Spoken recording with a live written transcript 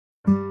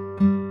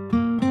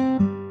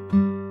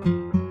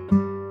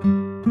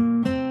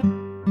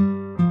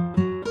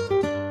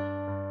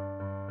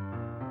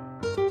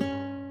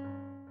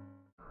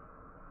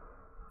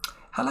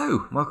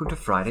Hello, welcome to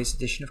Friday's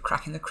edition of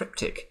Cracking the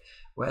Cryptic,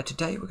 where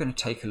today we're going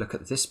to take a look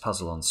at this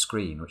puzzle on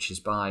screen, which is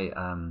by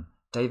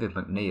David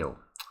McNeill,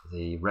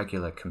 the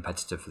regular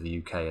competitor for the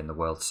UK in the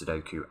World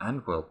Sudoku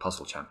and World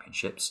Puzzle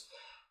Championships.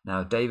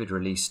 Now, David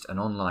released an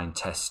online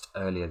test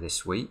earlier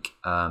this week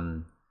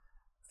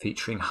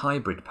featuring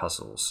hybrid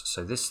puzzles.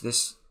 So this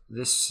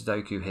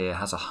Sudoku here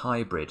has a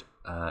hybrid.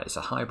 It's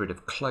a hybrid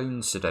of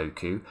clone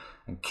Sudoku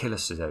and killer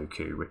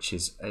Sudoku,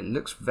 it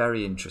looks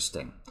very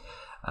interesting.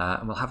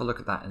 And we'll have a look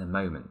at that in a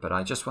moment, but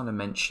I just want to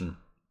mention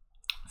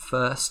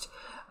first,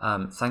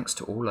 thanks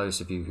to all those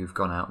of you who've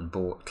gone out and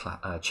bought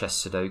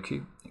Chess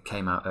Sudoku. It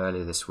came out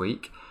earlier this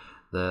week.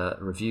 The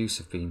reviews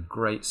have been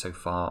great so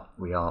far.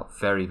 We are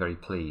very, very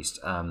pleased.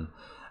 And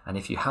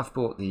if you have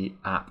bought the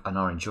app and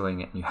are enjoying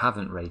it and you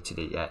haven't rated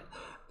it yet,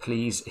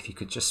 please, if you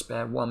could just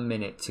spare 1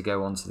 minute to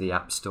go onto the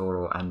App Store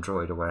or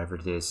Android or wherever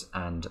it is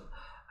and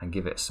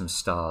give it some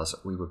stars,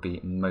 we would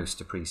be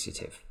most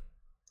appreciative.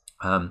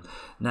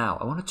 Now,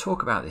 I want to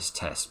talk about this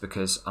test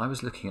because I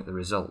was looking at the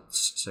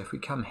results. So if we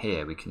come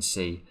here, we can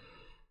see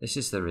this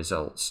is the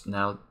results.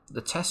 Now,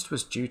 the test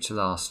was due to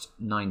last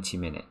 90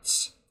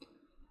 minutes.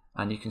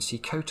 And you can see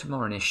Kota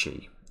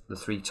Morinishi, the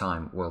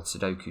 3-time World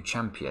Sudoku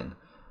champion,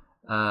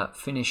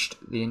 finished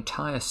the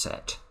entire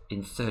set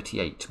in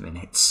 38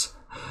 minutes.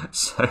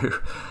 So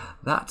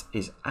that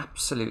is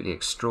absolutely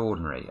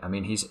extraordinary. I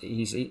mean, he's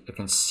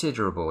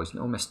considerable. He's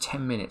almost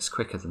 10 minutes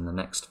quicker than the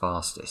next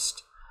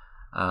fastest.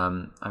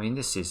 I mean,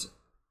 this is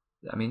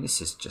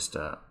just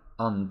an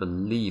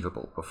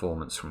unbelievable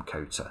performance from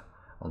Kota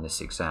on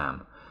this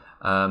exam.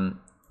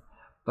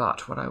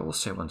 But what I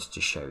also wanted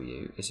to show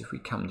you is if we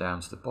come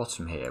down to the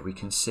bottom here, we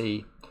can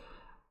see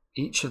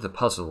each of the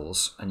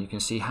puzzles and you can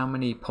see how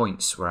many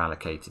points were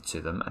allocated to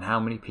them and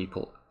how many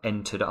people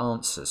entered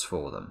answers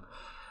for them.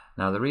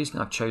 Now, the reason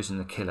I've chosen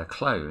the killer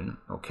clone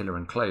or killer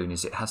and clone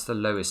is it has the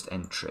lowest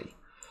entry.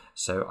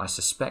 So I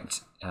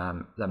suspect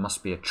there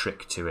must be a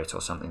trick to it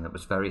or something that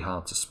was very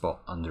hard to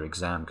spot under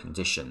exam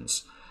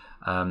conditions.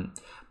 But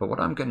what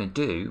I'm going to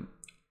do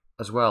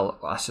as well,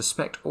 I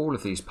suspect all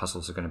of these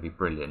puzzles are going to be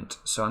brilliant.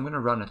 So I'm going to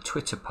run a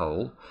Twitter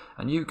poll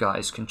and you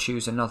guys can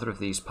choose another of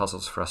these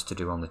puzzles for us to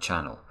do on the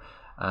channel.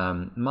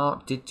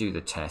 Mark did do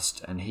the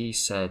test and he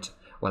said,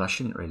 well, I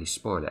shouldn't really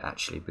spoil it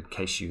actually in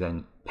case you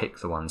then pick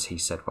the ones he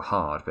said were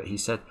hard. But he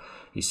said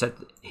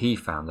he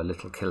found the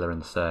Little Killer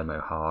and Thermo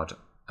hard,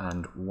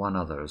 and one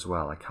other as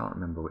well. I can't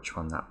remember which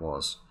one that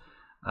was.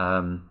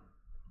 But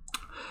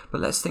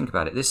let's think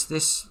about it.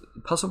 This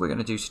puzzle we're going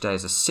to do today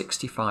is a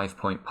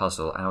 65-point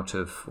puzzle out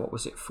of, what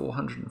was it,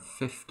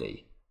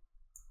 450?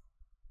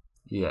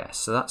 Yeah,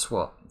 so that's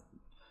what?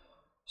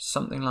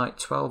 Something like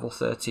 12 or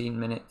 13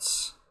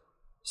 minutes,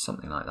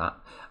 something like that.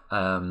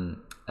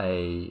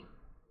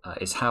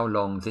 Is how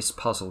long this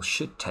puzzle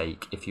should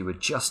take if you were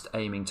just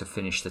aiming to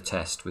finish the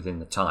test within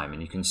the time.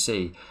 And you can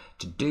see,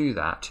 to do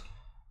that,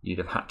 you'd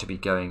have had to be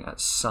going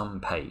at some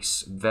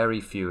pace.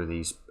 Very few of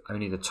these,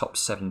 only the top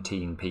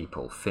 17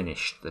 people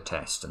finished the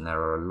test, and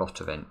there are a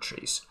lot of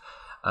entries.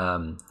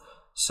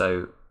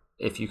 So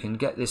if you can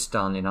get this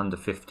done in under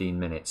 15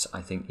 minutes,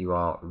 I think you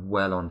are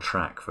well on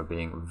track for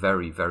being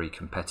very, very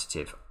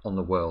competitive on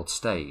the world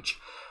stage.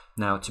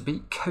 Now, to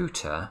beat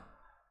Kota,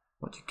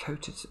 what did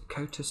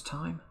Kota's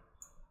time?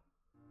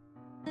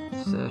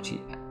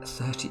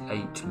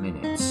 38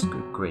 minutes,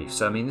 good grief.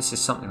 So I mean, this is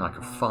something like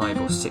a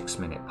 5 or 6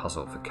 minute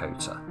puzzle for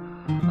Kota,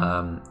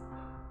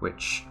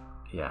 which,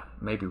 yeah,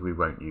 maybe we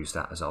won't use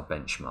that as our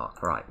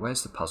benchmark. Right,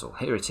 where's the puzzle?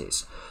 Here it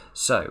is.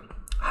 So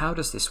how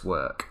does this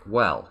work?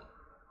 Well,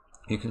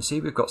 you can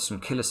see we've got some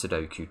killer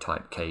Sudoku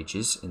type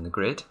cages in the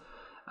grid,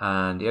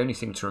 and the only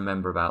thing to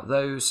remember about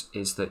those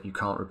is that you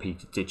can't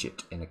repeat a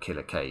digit in a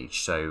killer cage.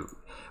 So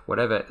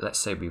whatever, let's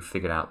say we've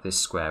figured out this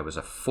square was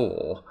a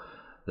 4,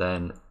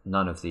 then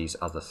none of these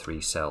other 3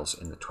 cells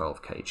in the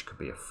 12 cage could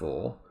be a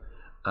 4.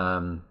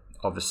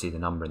 Obviously the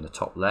number in the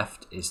top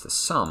left is the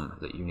sum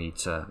that you need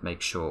to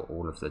make sure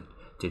all of the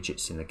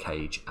digits in the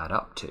cage add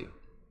up to.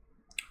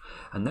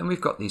 And then we've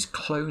got these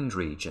cloned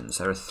regions.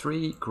 There are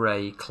 3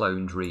 grey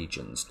cloned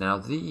regions. Now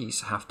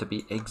these have to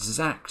be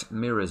exact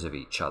mirrors of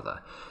each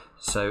other.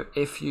 So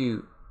if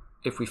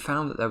we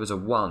found that there was a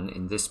 1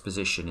 in this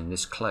position in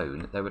this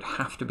clone, there would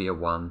have to be a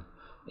 1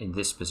 in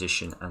this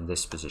position and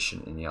this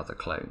position in the other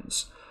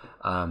clones.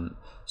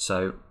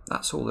 So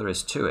that's all there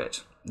is to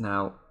it.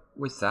 Now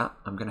with that,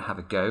 I'm going to have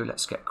a go.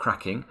 Let's get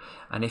cracking.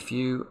 And if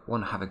you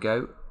want to have a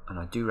go, and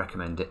I do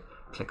recommend it,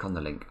 click on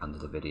the link under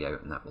the video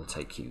and that will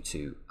take you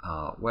to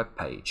our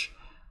webpage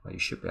where you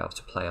should be able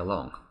to play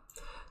along.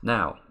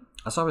 Now,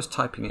 as I was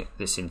typing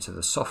this into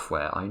the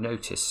software, I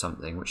noticed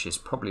something which is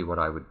probably what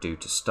I would do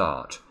to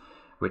start,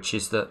 which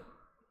is that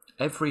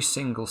every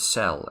single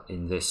cell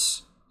in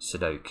this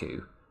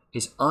Sudoku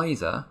is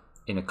either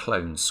in a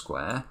clone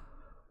square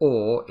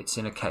or it's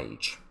in a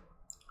cage.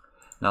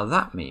 Now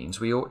that means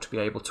we ought to be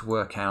able to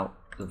work out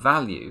the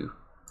value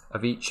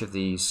of each of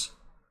these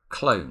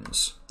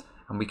clones,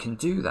 and we can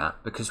do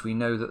that because we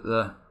know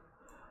that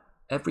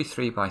every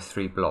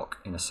 3x3 block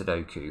in a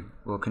Sudoku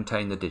will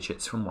contain the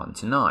digits from 1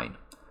 to 9.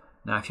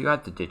 Now if you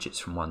add the digits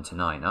from 1 to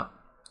 9 up,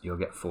 you'll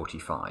get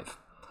 45.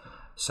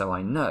 So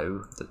I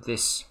know that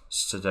this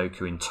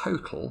Sudoku in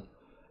total,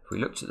 if we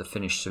looked at the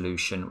finished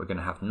solution, we're going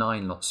to have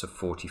 9 lots of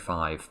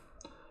 45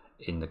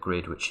 in the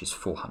grid, which is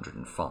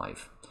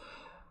 405.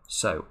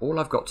 So all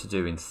I've got to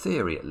do, in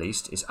theory at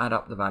least, is add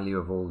up the value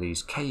of all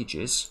these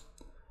cages,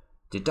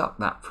 deduct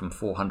that from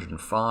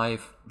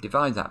 405,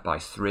 divide that by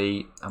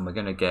 3, and we're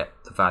going to get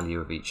the value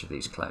of each of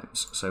these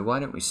clones. So why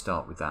don't we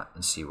start with that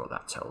and see what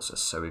that tells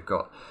us. So we've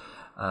got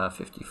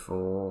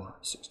 54,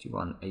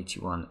 61,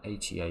 81,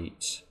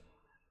 88,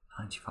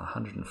 95,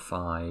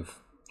 105,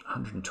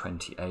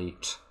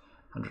 128,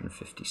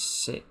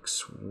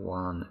 156,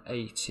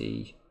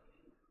 180,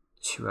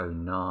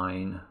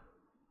 209,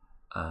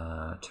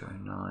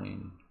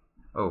 209,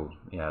 oh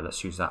yeah,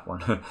 let's use that one,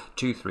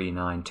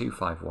 239,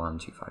 251,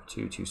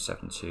 252,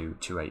 272,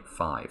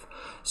 285.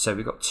 So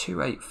we've got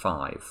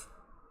 285.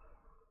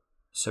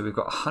 So we've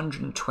got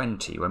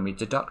 120. When we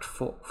deduct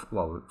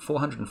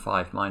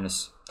 405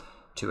 minus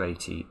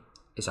 280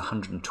 is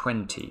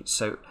 120.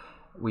 So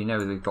we know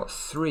that we've got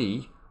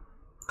 3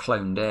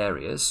 cloned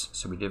areas.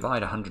 So we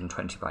divide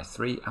 120 by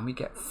 3 and we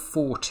get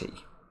 40.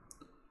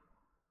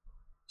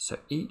 So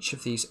each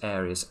of these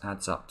areas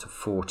adds up to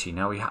 40.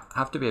 Now we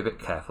have to be a bit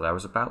careful. I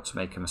was about to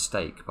make a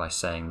mistake by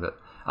saying that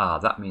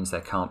that means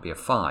there can't be a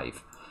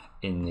 5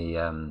 in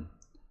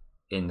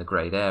the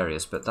grayed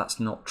areas, but that's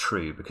not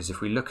true, because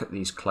if we look at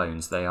these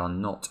clones, they are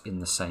not in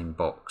the same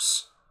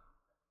box.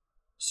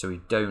 So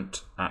we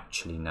don't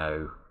actually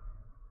know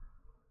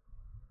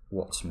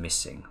what's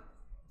missing.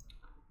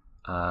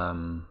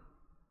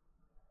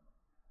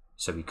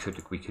 So we could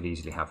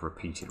easily have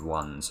repeated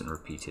 1s and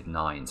repeated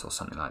 9s or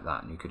something like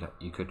that, and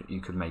you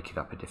could make it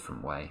up a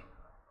different way.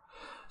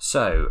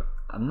 So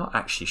I'm not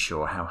actually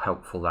sure how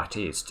helpful that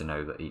is to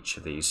know that each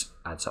of these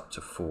adds up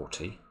to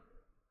 40,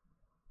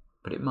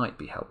 but it might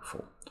be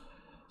helpful.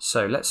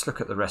 So let's look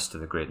at the rest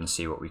of the grid and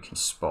see what we can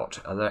spot.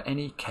 Are there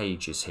any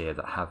cages here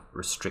that have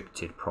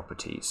restricted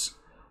properties?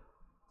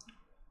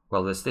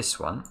 Well, there's this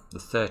one, the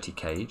 30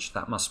 cage.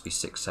 That must be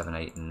 6, 7,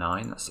 8 and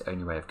 9. That's the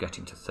only way of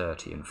getting to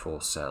 30 in 4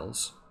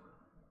 cells.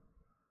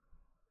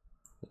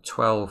 The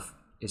 12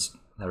 is,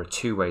 there are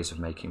 2 ways of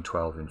making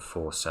 12 in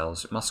 4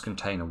 cells. It must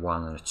contain a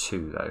 1 and a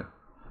 2 though.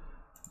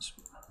 Let's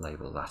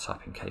label that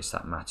up in case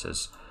that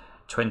matters.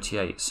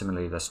 28,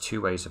 similarly, there's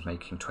 2 ways of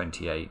making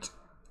 28,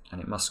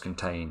 and it must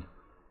contain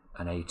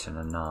an 8 and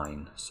a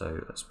 9.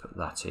 So let's put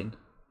that in.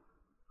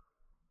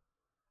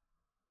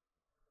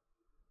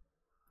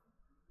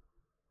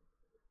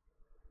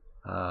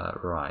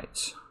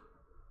 Right.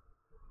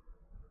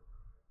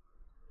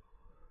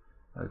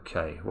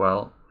 Okay,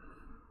 well,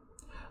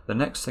 the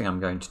next thing I'm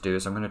going to do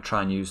is I'm going to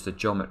try and use the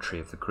geometry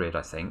of the grid,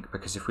 I think,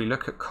 because if we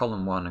look at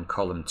column 1 and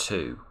column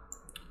 2,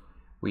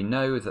 we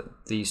know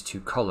that these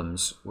 2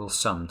 columns will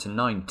sum to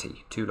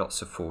 90, 2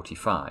 lots of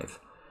 45.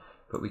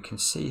 But we can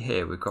see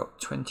here we've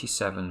got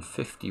 27,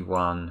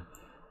 51,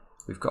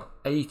 we've got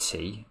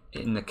 80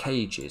 in the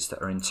cages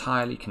that are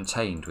entirely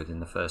contained within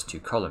the first 2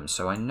 columns.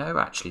 So I know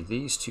actually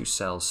these 2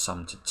 cells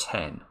sum to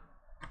 10.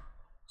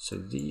 So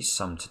these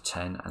sum to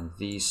 10 and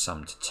these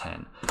sum to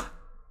 10.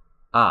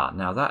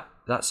 Now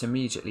that's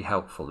immediately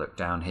helpful. Look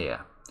down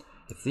here.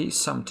 If these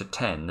sum to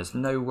 10, there's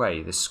no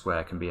way this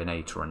square can be an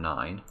 8 or a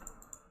 9,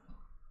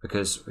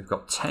 because we've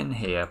got 10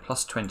 here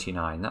plus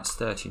 29, that's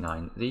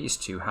 39. These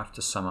 2 have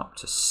to sum up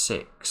to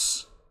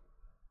 6.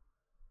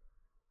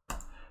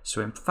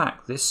 So in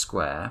fact, this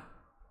square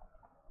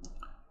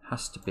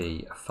has to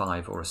be a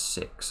 5 or a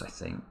 6, I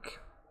think.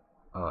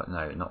 Oh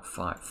no, not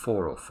 5,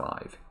 4 or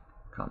 5.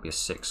 Can't be a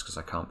 6 because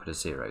I can't put a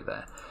 0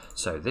 there.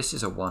 So this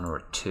is a 1 or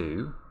a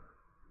 2.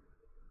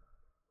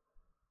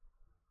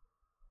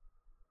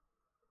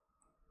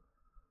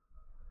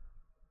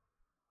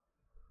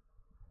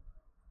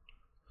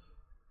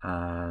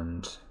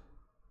 And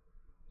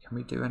can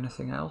we do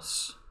anything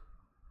else?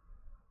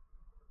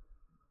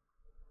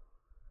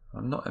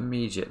 I'm not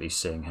immediately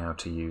seeing how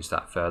to use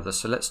that further,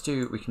 so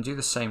we can do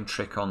the same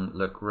trick on,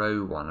 look,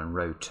 row 1 and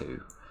row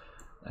 2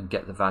 and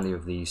get the value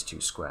of these 2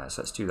 squares.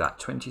 Let's do that.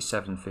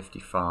 27,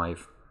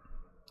 55,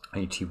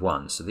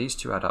 81. So these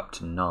 2 add up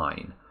to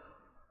 9.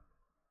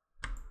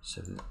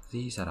 So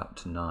these add up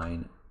to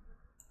 9.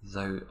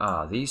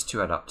 These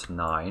 2 add up to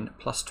 9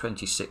 plus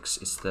 26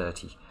 is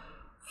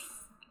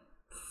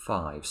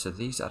 35. So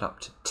these add up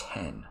to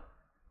 10.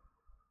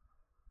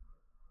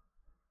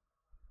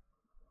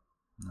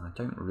 I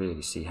don't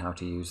really see how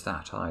to use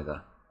that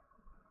either.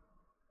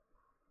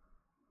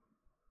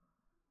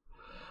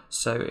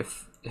 So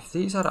if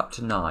these add up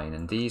to 9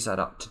 and these add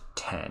up to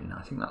 10,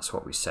 I think that's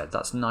what we said,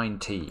 that's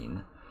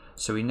 19.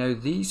 So we know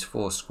these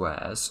 4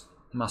 squares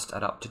must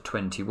add up to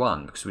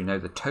 21, because we know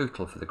the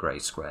total for the grey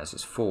squares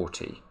is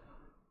 40.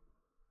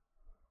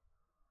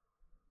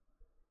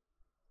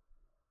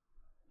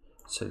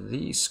 So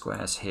these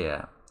squares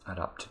here add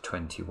up to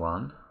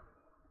 21.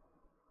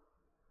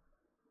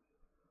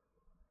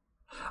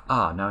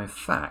 Now in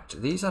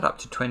fact, these add up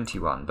to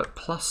 21, but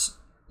plus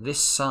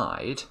this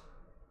side.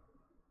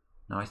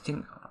 Now I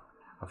think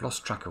I've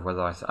lost track of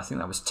whether I think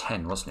that was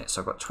 10, wasn't it?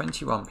 So I've got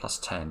 21 plus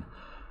 10.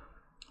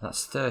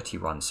 That's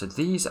 31. So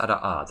these add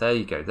up. There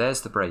you go.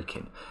 There's the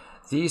break-in.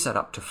 These add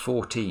up to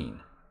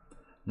 14.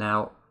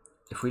 Now,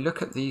 if we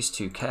look at these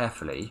two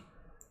carefully,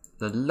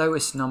 the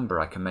lowest number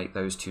I can make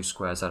those two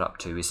squares add up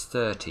to is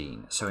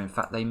 13. So in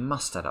fact, they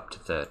must add up to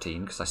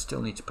 13 because I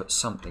still need to put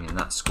something in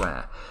that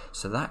square.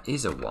 So that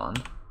is a 1.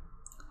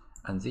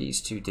 And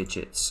these two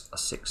digits are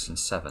 6 and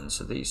 7.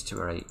 So these two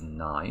are 8 and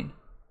 9.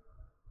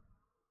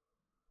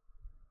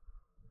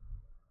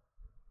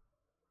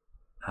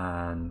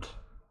 And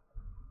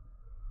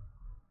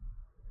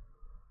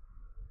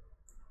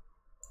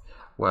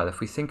well, if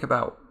we think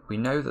about, we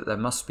know that there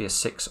must be a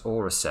 6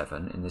 or a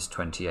 7 in this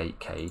 28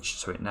 cage,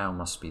 so it now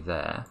must be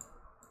there.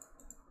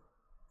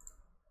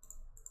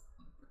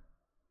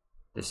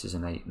 This is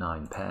an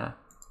 8-9 pair.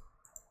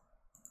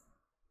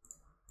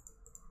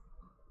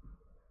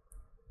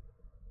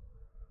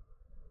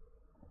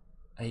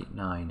 Eight,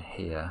 9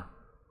 here.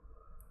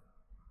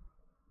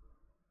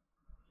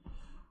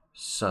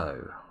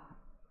 So,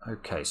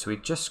 okay, so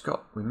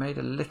we made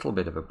a little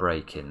bit of a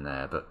break in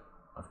there, but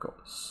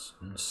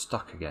I'm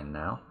stuck again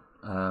now.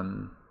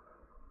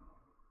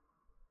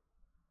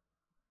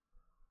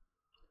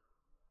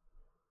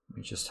 Let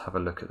me just have a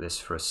look at this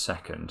for a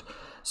second.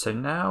 So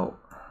now,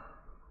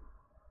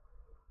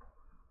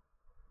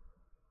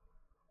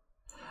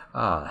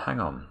 hang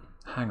on.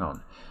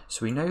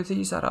 So we know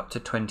these add up to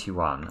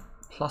 21,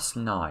 plus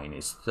 9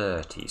 is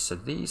 30, so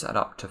these add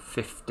up to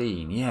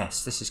 15.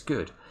 Yes, this is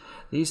good.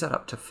 These add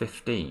up to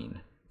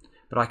 15,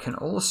 but I can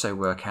also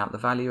work out the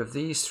value of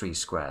these three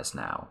squares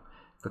now,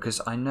 because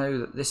I know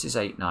that this is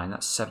 8, 9,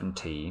 that's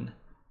 17,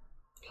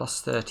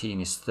 plus 13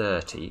 is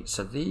 30,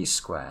 so these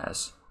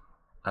squares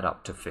add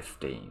up to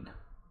 15.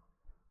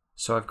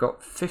 So I've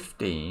got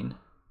 15,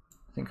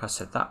 I think I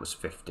said that was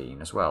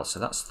 15 as well, so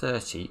that's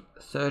 30,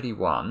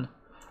 31,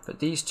 but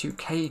these two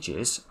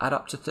cages add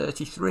up to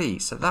 33,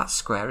 so that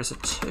square is a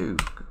 2.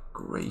 Good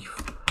grief.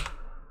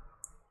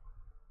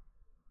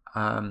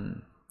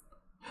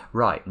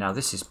 Right, now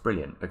this is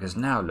brilliant, because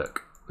now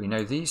look, we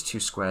know these two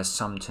squares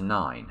sum to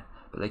 9,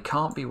 but they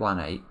can't be 1,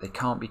 8, they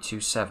can't be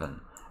 2,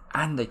 7,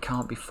 and they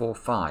can't be 4,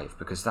 5,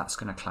 because that's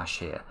going to clash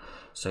here.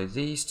 So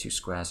these two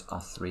squares are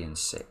 3 and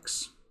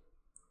 6.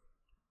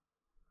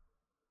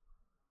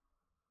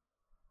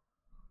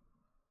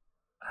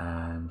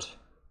 And,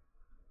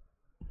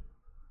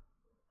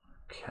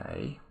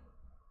 okay.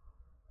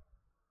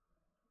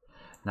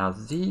 Now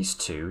these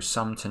two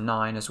sum to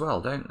 9 as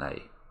well, don't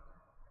they?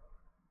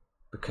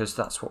 Because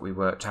that's what we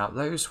worked out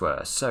those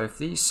were. So if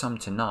these sum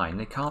to 9,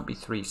 they can't be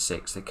 3,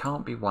 6, they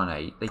can't be 1,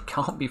 8, they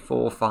can't be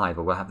 4, 5,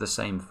 or we'll have the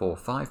same 4,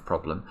 5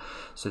 problem.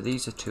 So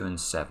these are 2 and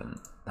 7.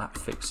 That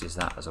fixes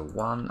that as a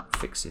 1,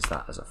 fixes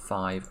that as a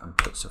 5, and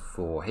puts a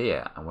 4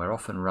 here, and we're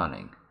off and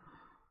running.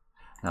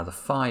 Now the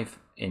 5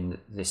 in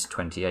this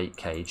 28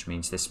 cage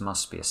means this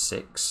must be a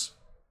 6.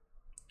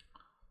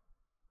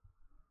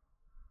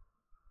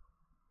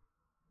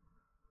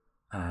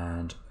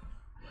 And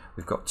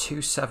we've got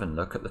 2, 7,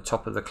 look, at the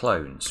top of the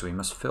clone, so we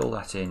must fill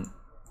that in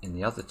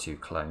the other two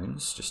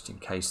clones, just in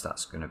case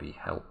that's going to be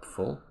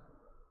helpful.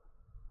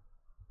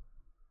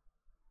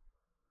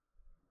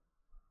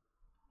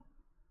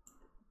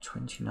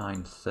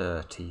 (29,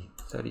 30,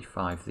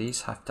 35),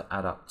 these have to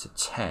add up to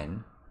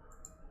 10,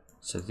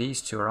 so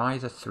these two are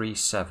either 3,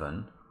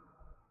 7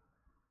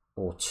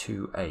 or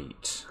 2,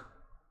 8.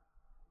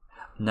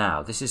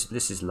 Now this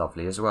is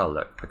lovely as well,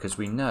 look, because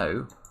we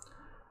know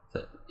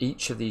that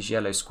each of these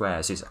yellow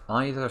squares is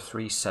either a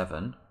 3,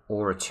 7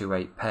 or a 2,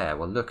 8 pair.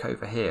 Well, look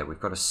over here, we've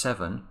got a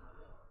 7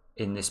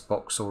 in this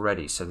box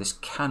already, so this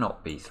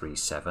cannot be 3,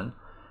 7.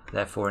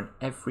 Therefore, in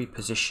every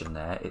position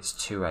there, it's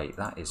 2, 8.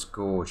 That is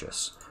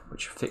gorgeous,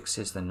 which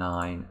fixes the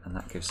 9, and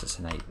that gives us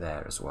an 8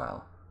 there as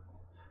well.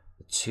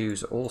 The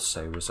 2's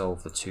also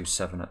resolve the 2,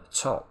 7 at the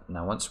top.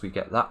 Now, once we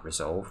get that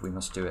resolved, we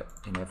must do it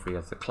in every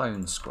of the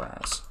clone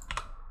squares.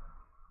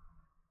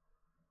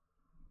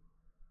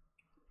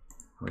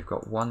 We've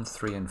got 1,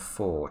 3 and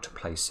 4 to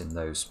place in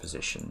those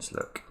positions,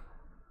 look.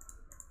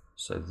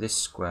 So this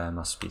square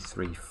must be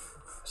 3,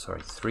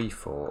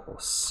 4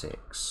 or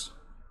 6.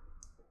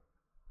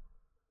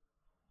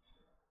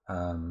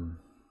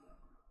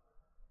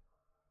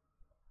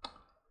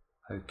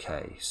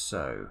 Okay,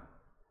 so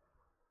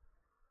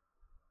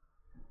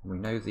we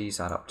know these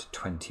add up to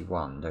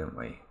 21, don't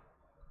we?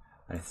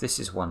 And if this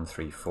is 1,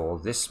 3, 4,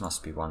 this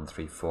must be 1,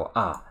 3, 4.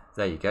 Ah,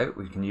 there you go,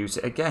 we can use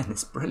it again.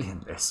 It's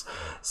brilliant, this.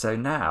 So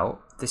now,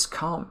 this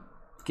can't,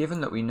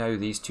 given that we know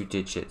these two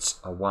digits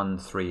are 1,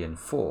 3 and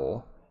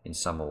 4 in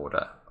some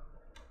order,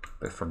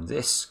 but from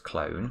this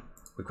clone,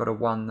 we've got a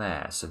 1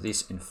 there, so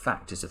this in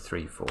fact is a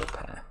 3, 4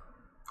 pair.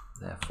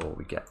 Therefore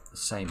we get the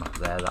same up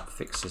there, that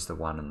fixes the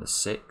 1 and the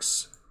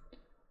 6.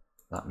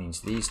 That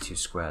means these two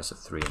squares are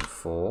 3 and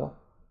 4.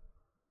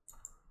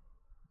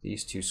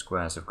 These two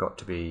squares have got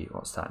to be,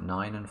 what's that,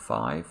 9 and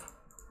 5.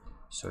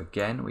 So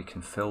again, we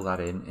can fill that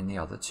in the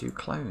other two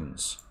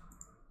clones.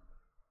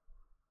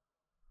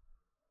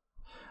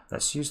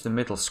 Let's use the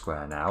middle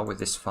square now with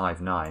this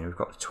 5, 9. We've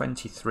got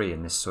 23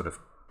 in this sort of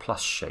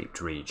plus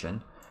shaped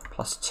region,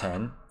 plus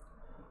 10,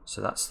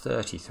 so that's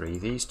 33.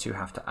 These two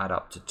have to add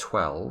up to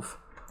 12,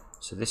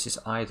 so this is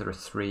either a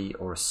 3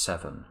 or a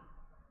 7.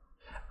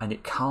 And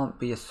it can't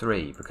be a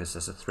 3 because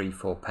there's a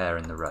 3-4 pair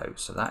in the row,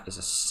 so that is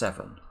a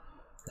 7.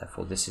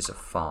 Therefore this is a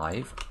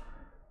 5.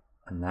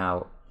 And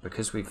now,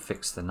 because we've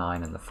fixed the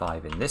 9 and the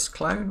 5 in this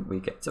clone,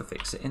 we get to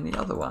fix it in the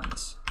other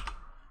ones.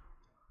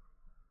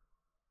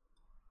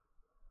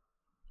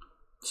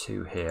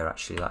 2 here,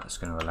 actually that's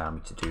going to allow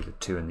me to do the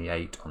 2 and the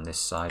 8 on this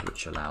side,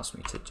 which allows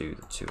me to do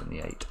the 2 and the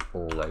 8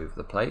 all over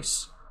the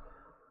place.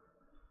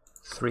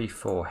 3,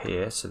 4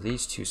 here, so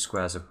these two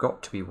squares have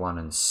got to be 1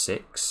 and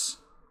 6.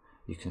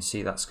 You can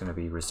see that's going to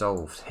be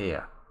resolved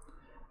here,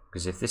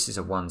 because if this is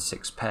a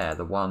 1-6 pair,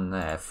 the 1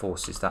 there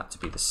forces that to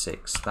be the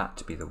 6, that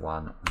to be the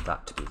 1, and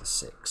that to be the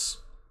 6.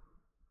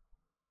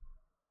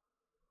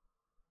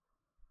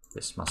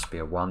 This must be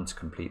a 1 to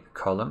complete the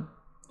column.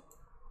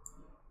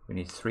 We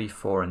need 3,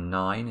 4 and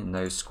 9 in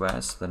those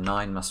squares, so the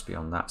 9 must be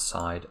on that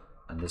side,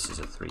 and this is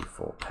a 3,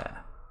 4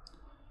 pair.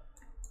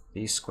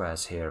 These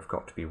squares here have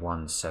got to be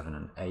 1, 7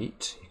 and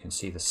 8. You can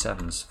see the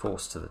 7's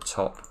forced to the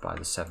top by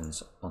the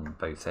 7's on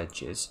both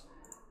edges.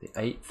 The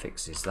 8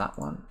 fixes that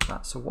one,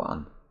 that's a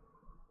 1.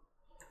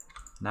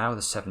 Now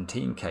the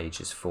 17 cage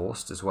is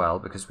forced as well,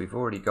 because we've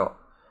already got,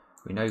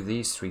 we know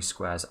these 3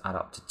 squares add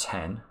up to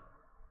 10.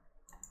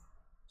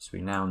 So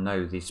we now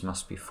know these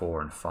must be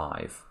 4 and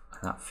 5,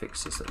 and that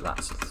fixes that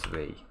that's a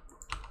 3.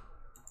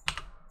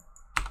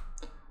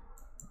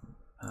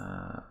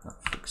 That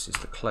fixes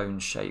the clone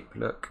shape,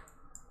 look.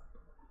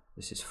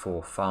 This is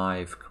 4,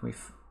 5.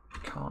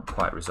 Can't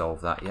quite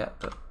resolve that yet,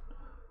 but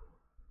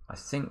I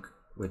think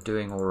we're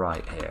doing all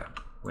right here.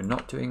 We're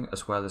not doing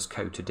as well as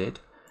Kota did,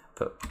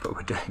 but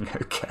we're doing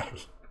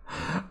okay.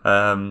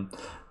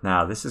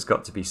 Now this has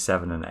got to be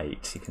 7 and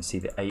 8. You can see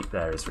the 8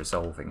 there is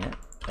resolving it.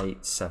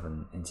 8,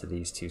 7 into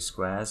these two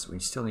squares. We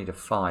still need a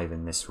 5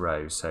 in this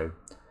row, so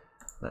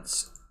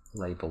let's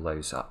label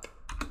those up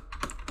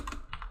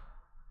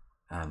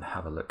and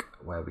have a look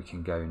where we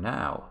can go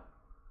now.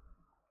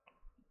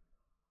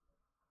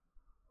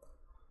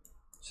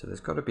 So there's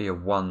got to be a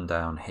 1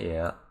 down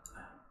here.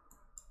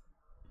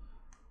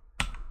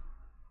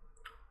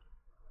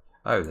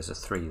 Oh, there's a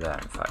 3 there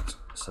in fact.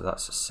 So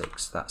that's a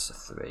 6, that's a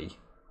 3.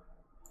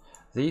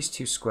 These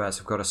two squares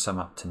have got to sum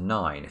up to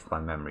 9 if my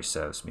memory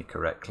serves me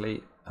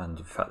correctly. And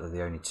in fact they're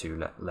the only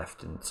two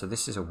left in. So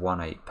this is a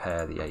 1-8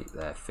 pair, the 8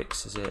 there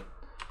fixes it.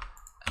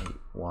 8,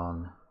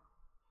 1.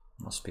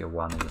 Must be a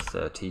 1 in the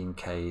 13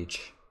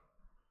 cage.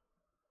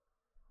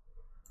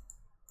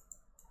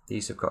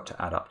 These have got to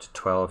add up to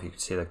 12. You can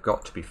see they've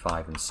got to be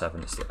 5 and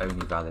 7. It's the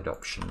only valid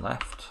option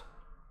left.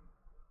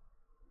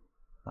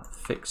 That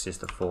fixes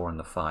the 4 and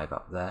the 5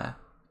 up there.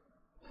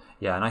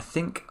 Yeah, and I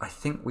think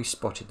we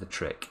spotted the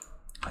trick.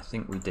 I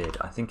think we did.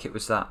 I think it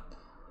was that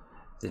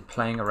the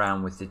playing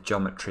around with the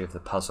geometry of the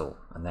puzzle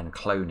and then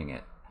cloning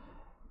it.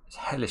 It's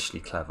hellishly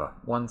clever.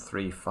 1,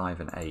 3, 5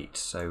 and 8.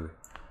 So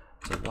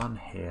it's a 1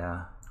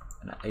 here,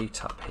 and an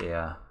 8 up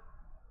here.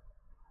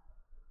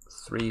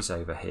 3's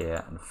over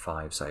here and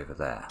 5's over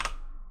there.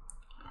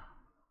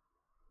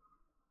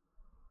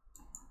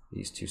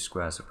 These two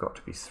squares have got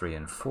to be 3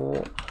 and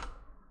 4.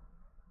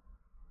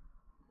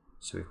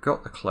 So we've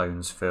got the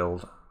clones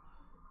filled.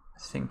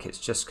 I think it's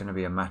just going to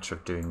be a matter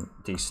of doing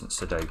decent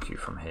Sudoku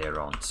from here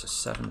on. So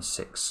 7,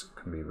 6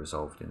 can be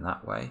resolved in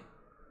that way.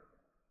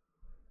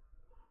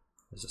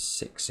 There's a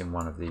 6 in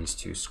one of these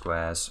two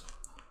squares.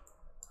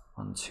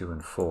 1, 2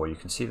 and 4. You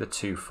can see the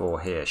 2,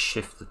 4 here.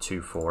 Shift the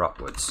 2, 4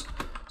 upwards.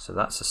 So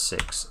that's a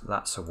 6,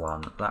 that's a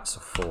 1, that's a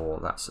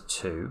 4, that's a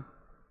 2.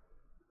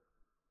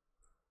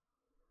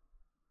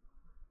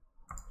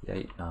 The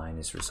 8, 9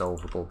 is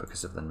resolvable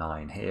because of the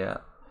 9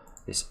 here.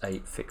 This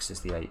 8 fixes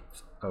the 8.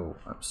 Oh,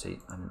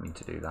 oopsie, I didn't mean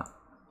to do that.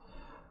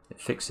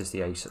 It fixes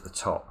the 8 at the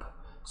top.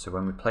 So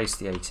when we place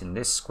the 8 in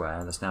this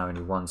square, there's now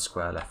only 1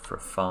 square left for a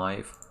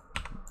 5.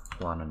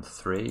 1 and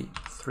 3,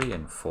 3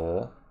 and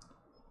 4,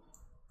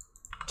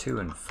 2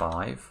 and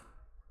 5.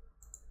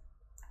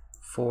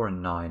 4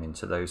 and 9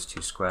 into those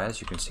two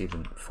squares. You can see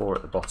the 4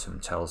 at the bottom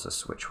tells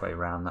us which way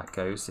round that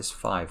goes. This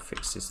 5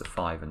 fixes the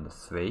 5 and the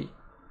 3. We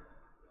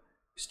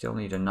still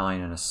need a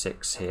 9 and a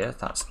 6 here.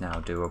 That's now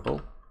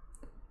doable.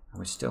 And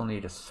we still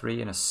need a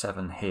 3 and a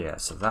 7 here.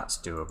 So that's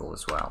doable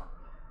as well.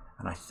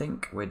 And I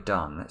think we're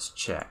done. Let's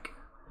check.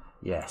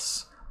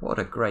 Yes. What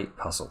a great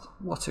puzzle.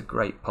 What a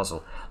great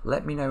puzzle.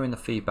 Let me know in the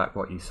feedback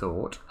what you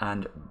thought,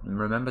 and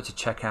remember to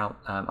check out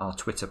our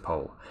Twitter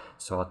poll.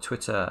 So our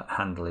Twitter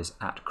handle is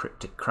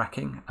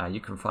 @cryptic_cracking.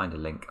 You can find a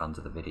link under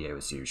the video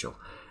as usual.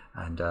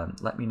 And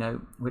let me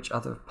know which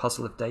other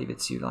puzzle of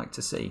David's you'd like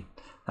to see.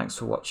 Thanks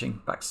for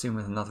watching. Back soon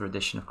with another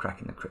edition of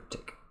Cracking the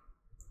Cryptic.